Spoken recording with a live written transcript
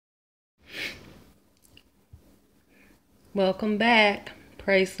Welcome back.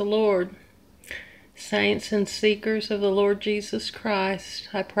 Praise the Lord. Saints and seekers of the Lord Jesus Christ,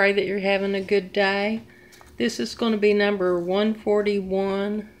 I pray that you're having a good day. This is going to be number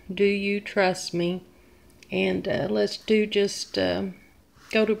 141, Do You Trust Me? And let's go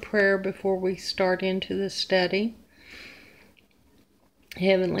to prayer before we start into the study.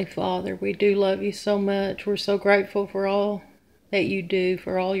 Heavenly Father, we do love you so much. We're so grateful for all that you do,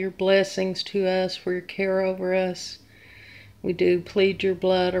 for all your blessings to us, for your care over us. We do plead your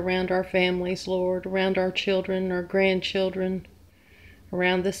blood around our families, Lord, around our children, our grandchildren,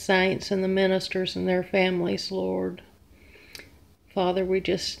 around the saints and the ministers and their families, Lord. Father, we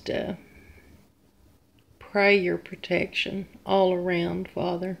just pray your protection all around,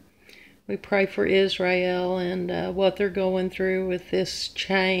 Father. We pray for Israel and what they're going through with this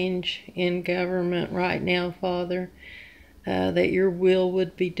change in government right now, Father, that your will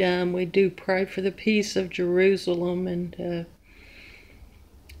would be done. We do pray for the peace of Jerusalem, and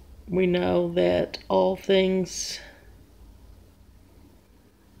we know that all things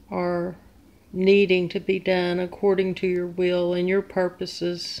are needing to be done according to your will and your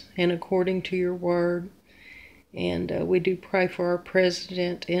purposes and according to your word. And we do pray for our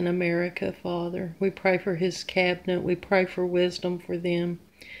president in America, Father. We pray for his cabinet. We pray for wisdom for them.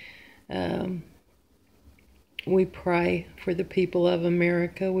 We pray for the people of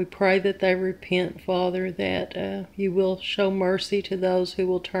America. We pray that they repent, Father, that you will show mercy to those who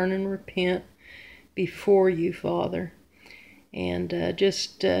will turn and repent before you, Father. And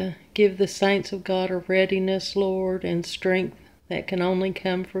just give the saints of God a readiness, Lord, and strength that can only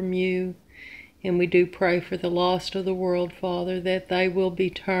come from you. And we do pray for the lost of the world, Father, that they will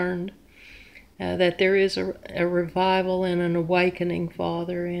be turned, that there is a revival and an awakening,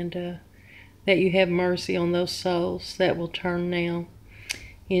 Father, and that you have mercy on those souls that will turn now.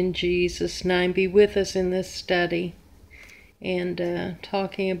 In Jesus' name, be with us in this study and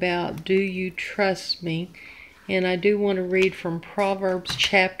talking about Do You Trust Me? And I do want to read from Proverbs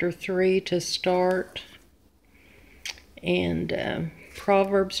chapter 3 to start. And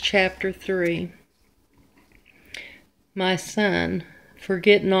Proverbs chapter 3. My son,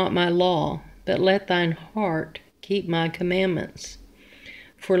 forget not my law, but let thine heart keep my commandments.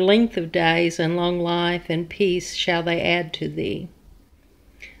 For length of days and long life and peace shall they add to thee.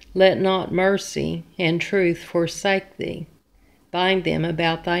 Let not mercy and truth forsake thee. Bind them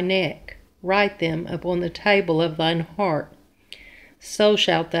about thy neck. Write them upon the table of thine heart. So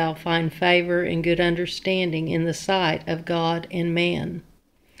shalt thou find favor and good understanding in the sight of God and man.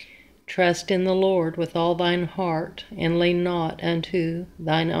 Trust in the Lord with all thine heart, and lean not unto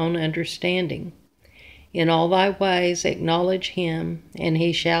thine own understanding. In all thy ways acknowledge him, and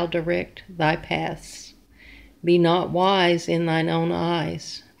he shall direct thy paths. Be not wise in thine own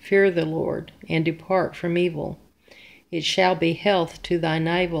eyes. Fear the Lord, and depart from evil. It shall be health to thy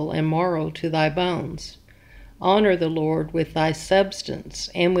navel, and marrow to thy bones. Honor the Lord with thy substance,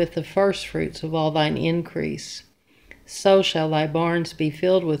 and with the firstfruits of all thine increase. So shall thy barns be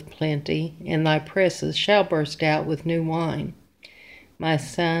filled with plenty, and thy presses shall burst out with new wine. My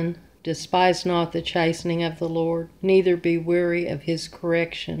son, despise not the chastening of the Lord, neither be weary of his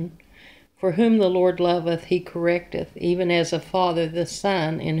correction. For whom the Lord loveth he correcteth, even as a father the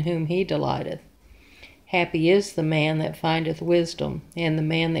son in whom he delighteth. Happy is the man that findeth wisdom, and the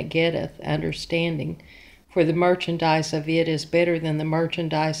man that getteth understanding. For the merchandise of it is better than the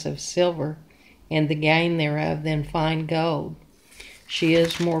merchandise of silver, and the gain thereof than fine gold. She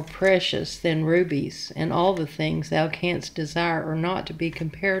is more precious than rubies, and all the things thou canst desire are not to be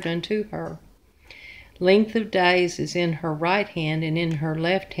compared unto her. Length of days is in her right hand, and in her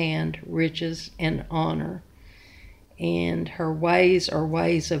left hand riches and honor. And her ways are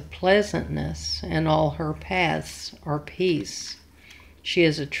ways of pleasantness, and all her paths are peace. She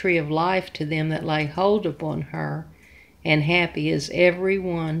is a tree of life to them that lay hold upon her, and happy is every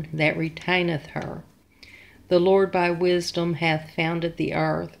one that retaineth her. The Lord by wisdom hath founded the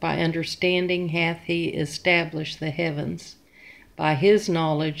earth, by understanding hath he established the heavens. By his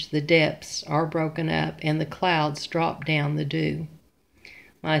knowledge the depths are broken up, and the clouds drop down the dew.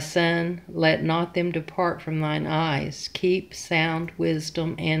 My son, let not them depart from thine eyes. Keep sound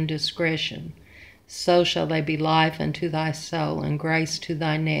wisdom and discretion. So shall they be life unto thy soul, and grace to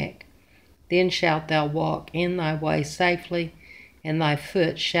thy neck. Then shalt thou walk in thy way safely, and thy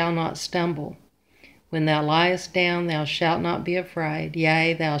foot shall not stumble. When thou liest down, thou shalt not be afraid.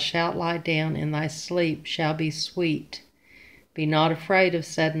 Yea, thou shalt lie down, and thy sleep shall be sweet. Be not afraid of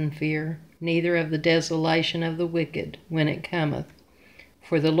sudden fear, neither of the desolation of the wicked when it cometh.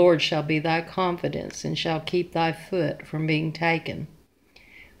 For the Lord shall be thy confidence, and shall keep thy foot from being taken.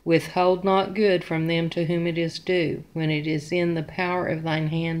 Withhold not good from them to whom it is due, when it is in the power of thine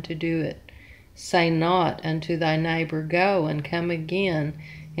hand to do it. Say not unto thy neighbor, Go and come again,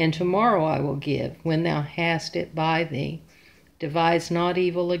 and tomorrow I will give, when thou hast it by thee. Devise not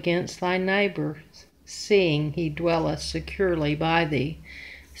evil against thy neighbor, seeing he dwelleth securely by thee.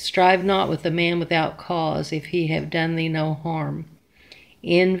 Strive not with a man without cause, if he have done thee no harm.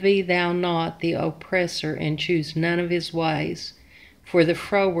 Envy thou not the oppressor, and choose none of his ways. For the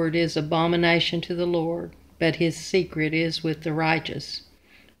froward is abomination to the Lord, but his secret is with the righteous.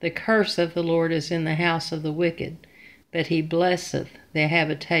 The curse of the Lord is in the house of the wicked, but he blesseth the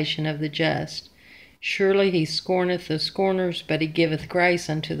habitation of the just. Surely he scorneth the scorners, but he giveth grace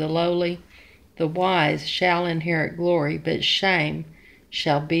unto the lowly. The wise shall inherit glory, but shame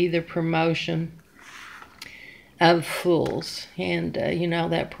shall be the promotion of fools. And,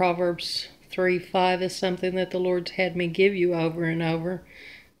 that Proverbs 3:5 is something that the Lord's had me give you over and over.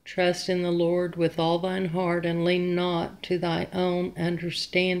 Trust in the Lord with all thine heart, and lean not to thy own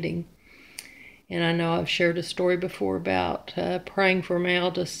understanding. And I know I've shared a story before about praying for my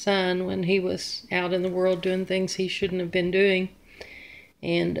eldest son when he was out in the world doing things he shouldn't have been doing.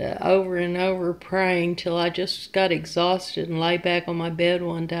 And over and over praying till I just got exhausted and lay back on my bed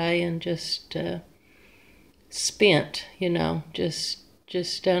one day and just spent,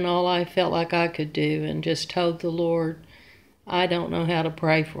 just done all I felt like I could do, and just told the Lord, I don't know how to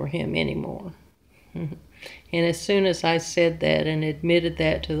pray for him anymore. And as soon as I said that and admitted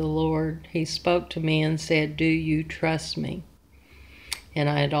that to the Lord, he spoke to me and said, Do you trust me? And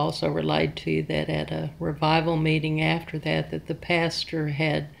I had also relayed to you that at a revival meeting after that the pastor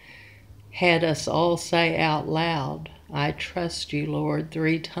had us all say out loud, I trust you, Lord,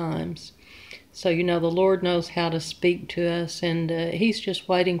 3 times. So, the Lord knows how to speak to us, and he's just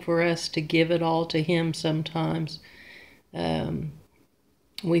waiting for us to give it all to him sometimes.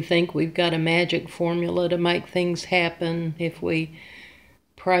 We think we've got a magic formula to make things happen if we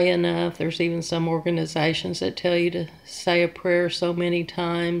pray enough. There's even some organizations that tell you to say a prayer so many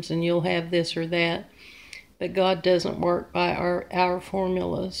times and you'll have this or that. But God doesn't work by our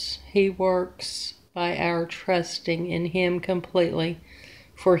formulas. He works by our trusting in him completely,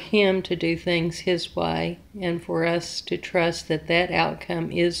 for him to do things his way, and for us to trust that that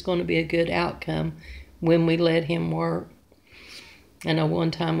outcome is going to be a good outcome when we let him work. I know one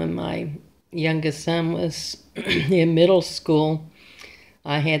time when my youngest son was in middle school,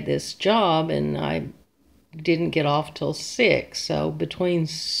 I had this job and I didn't get off till 6. So between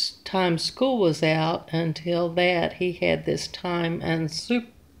time school was out until that, he had this time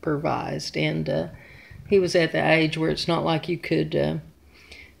unsupervised. And he was at the age where it's not like you could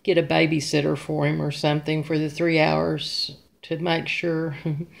get a babysitter for him or something for the 3 hours to make sure,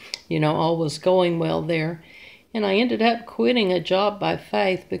 all was going well there. And I ended up quitting a job by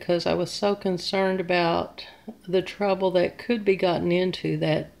faith because I was so concerned about the trouble that could be gotten into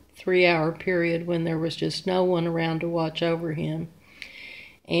that 3-hour period when there was just no one around to watch over him.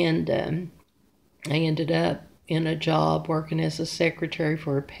 And I ended up in a job working as a secretary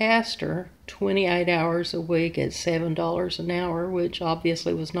for a pastor, 28 hours a week at $7 an hour, which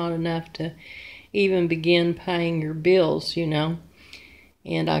obviously was not enough to even begin paying your bills,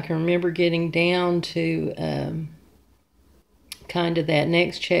 And I can remember getting down to kind of that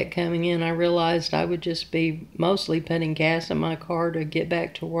next check coming in. I realized I would just be mostly putting gas in my car to get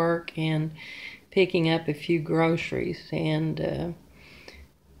back to work and picking up a few groceries. And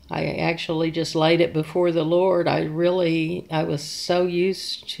I actually just laid it before the Lord. I was so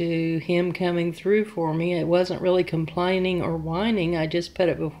used to him coming through for me. It wasn't really complaining or whining. I just put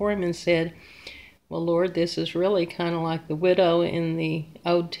it before him and said, well, Lord, this is really kind of like the widow in the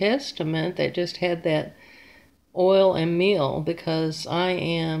Old Testament that just had that oil and meal, because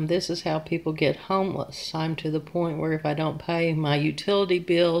this is how people get homeless. I'm to the point where if I don't pay my utility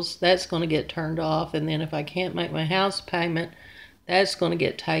bills, that's going to get turned off. And then if I can't make my house payment, that's going to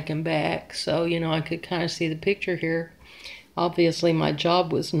get taken back. So, I could kind of see the picture here. Obviously, my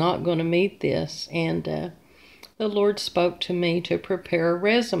job was not going to meet this. And the Lord spoke to me to prepare a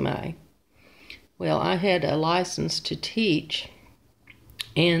resume. Well, I had a license to teach,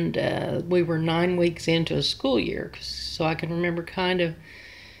 and we were 9 weeks into a school year, so I can remember kind of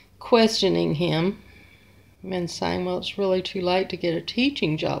questioning him and saying, well, it's really too late to get a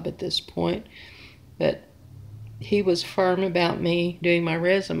teaching job at this point. But he was firm about me doing my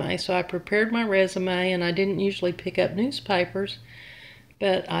resume, so I prepared my resume, and I didn't usually pick up newspapers,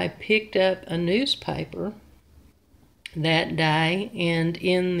 but I picked up a newspaper that day, and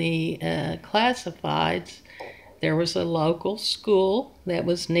in the classifieds, there was a local school that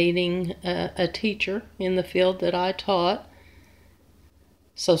was needing a teacher in the field that I taught.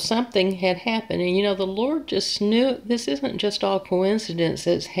 So something had happened. And the Lord just knew this isn't just all coincidence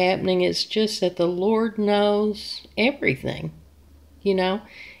that's happening. It's just that the Lord knows everything,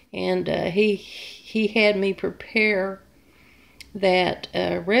 And he had me prepare that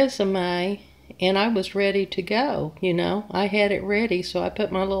resume, and I was ready to go, I had it ready. So I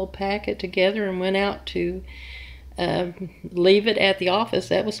put my little packet together and went out to leave it at the office.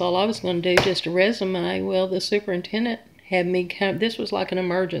 That was all I was going to do, just a resume. Well, the superintendent had me come. This was like an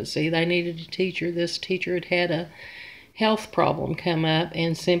emergency. They needed a teacher. This teacher had had a health problem come up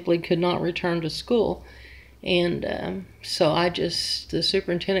and simply could not return to school. And so the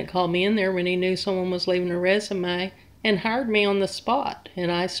superintendent called me in there when he knew someone was leaving a resume and hired me on the spot.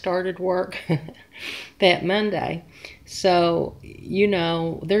 And I started work that Monday. So,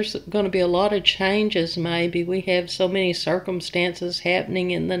 there's going to be a lot of changes maybe. We have so many circumstances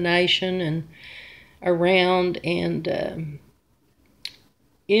happening in the nation and around, and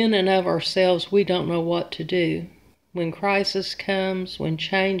in and of ourselves, we don't know what to do. When crisis comes, when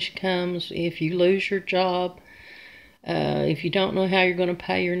change comes, if you lose your job, if you don't know how you're going to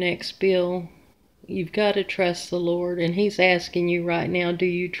pay your next bill, you've got to trust the Lord. And He's asking you right now, do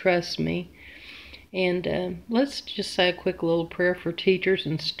you trust me? And let's just say a quick little prayer for teachers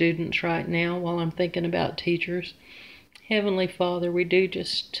and students right now while I'm thinking about teachers. Heavenly Father, we do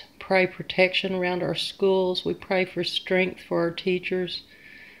just pray protection around our schools. We pray for strength for our teachers.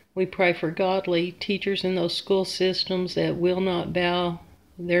 We pray for godly teachers in those school systems that will not bow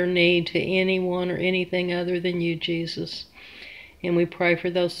their knee to anyone or anything other than you, Jesus. And we pray for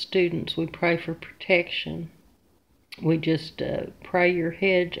those students. We pray for protection. We just pray your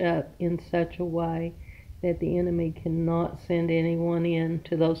hedge up in such a way that the enemy cannot send anyone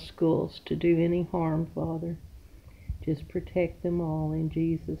into those schools to do any harm, Father. Just protect them all. In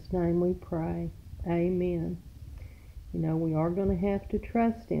Jesus' name we pray. Amen. We are going to have to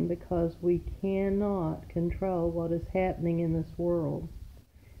trust Him because we cannot control what is happening in this world.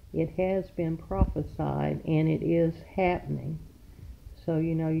 It has been prophesied and it is happening. So,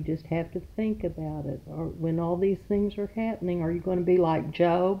 you just have to think about it. Or when all these things are happening, are you going to be like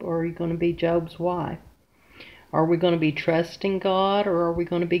Job, or are you going to be Job's wife? Are we going to be trusting God, or are we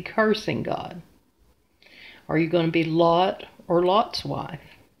going to be cursing God? Are you going to be Lot or Lot's wife?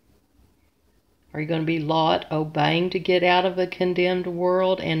 Are you going to be Lot, obeying to get out of a condemned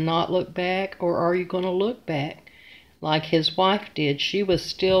world and not look back? Or are you going to look back like his wife did? She was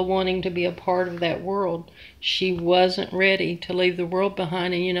still wanting to be a part of that world. She wasn't ready to leave the world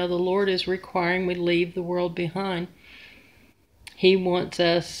behind. And the Lord is requiring we leave the world behind. He wants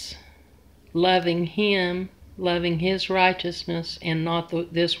us loving Him, loving His righteousness, and not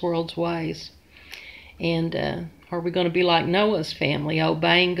this world's ways. And are we going to be like Noah's family,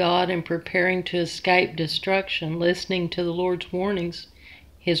 obeying God and preparing to escape destruction, listening to the Lord's warnings,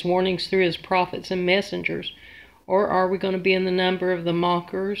 His warnings through His prophets and messengers? Or are we going to be in the number of the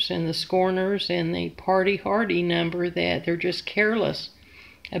mockers and the scorners and the party-hardy number that they're just careless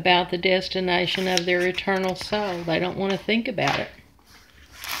about the destination of their eternal soul? They don't want to think about it.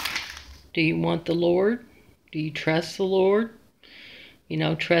 Do you want the Lord? Do you trust the Lord?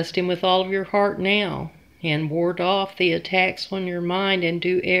 Trust Him with all of your heart now, and ward off the attacks on your mind and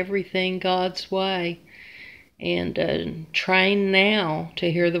do everything God's way. And train now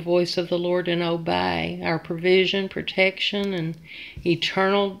to hear the voice of the Lord and obey. Our provision, protection, and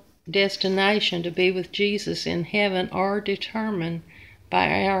eternal destination to be with Jesus in heaven are determined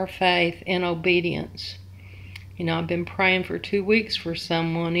by our faith and obedience. I've been praying for 2 weeks for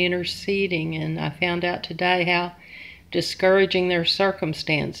someone, interceding, and I found out today how discouraging their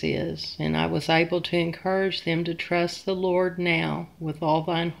circumstance is. And I was able to encourage them to trust the Lord now with all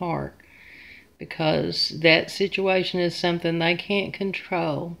thine heart, because that situation is something they can't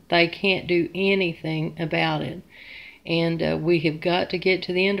control. They can't do anything about it. And we have got to get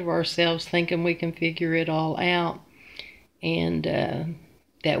to the end of ourselves thinking we can figure it all out, and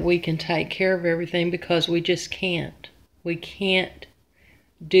that we can take care of everything, because we just can't. We can't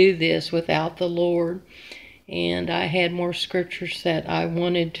do this without the Lord. And I had more scriptures that I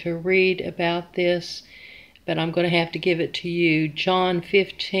wanted to read about this, but I'm going to have to give it to you. John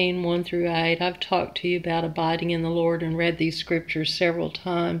 15, 1 through 8. I've talked to you about abiding in the Lord and read these scriptures several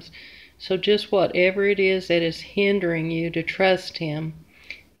times. So just whatever it is that is hindering you to trust Him,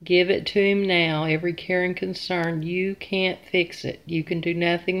 give it to Him now. Every care and concern, you can't fix it. You can do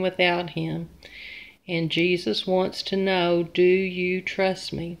nothing without Him. And Jesus wants to know, do you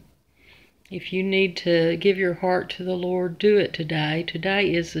trust me? If you need to give your heart to the Lord, do it today.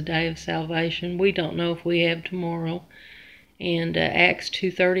 Today is the day of salvation. We don't know if we have tomorrow. And Acts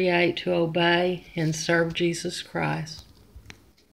 2:38, to obey and serve Jesus Christ.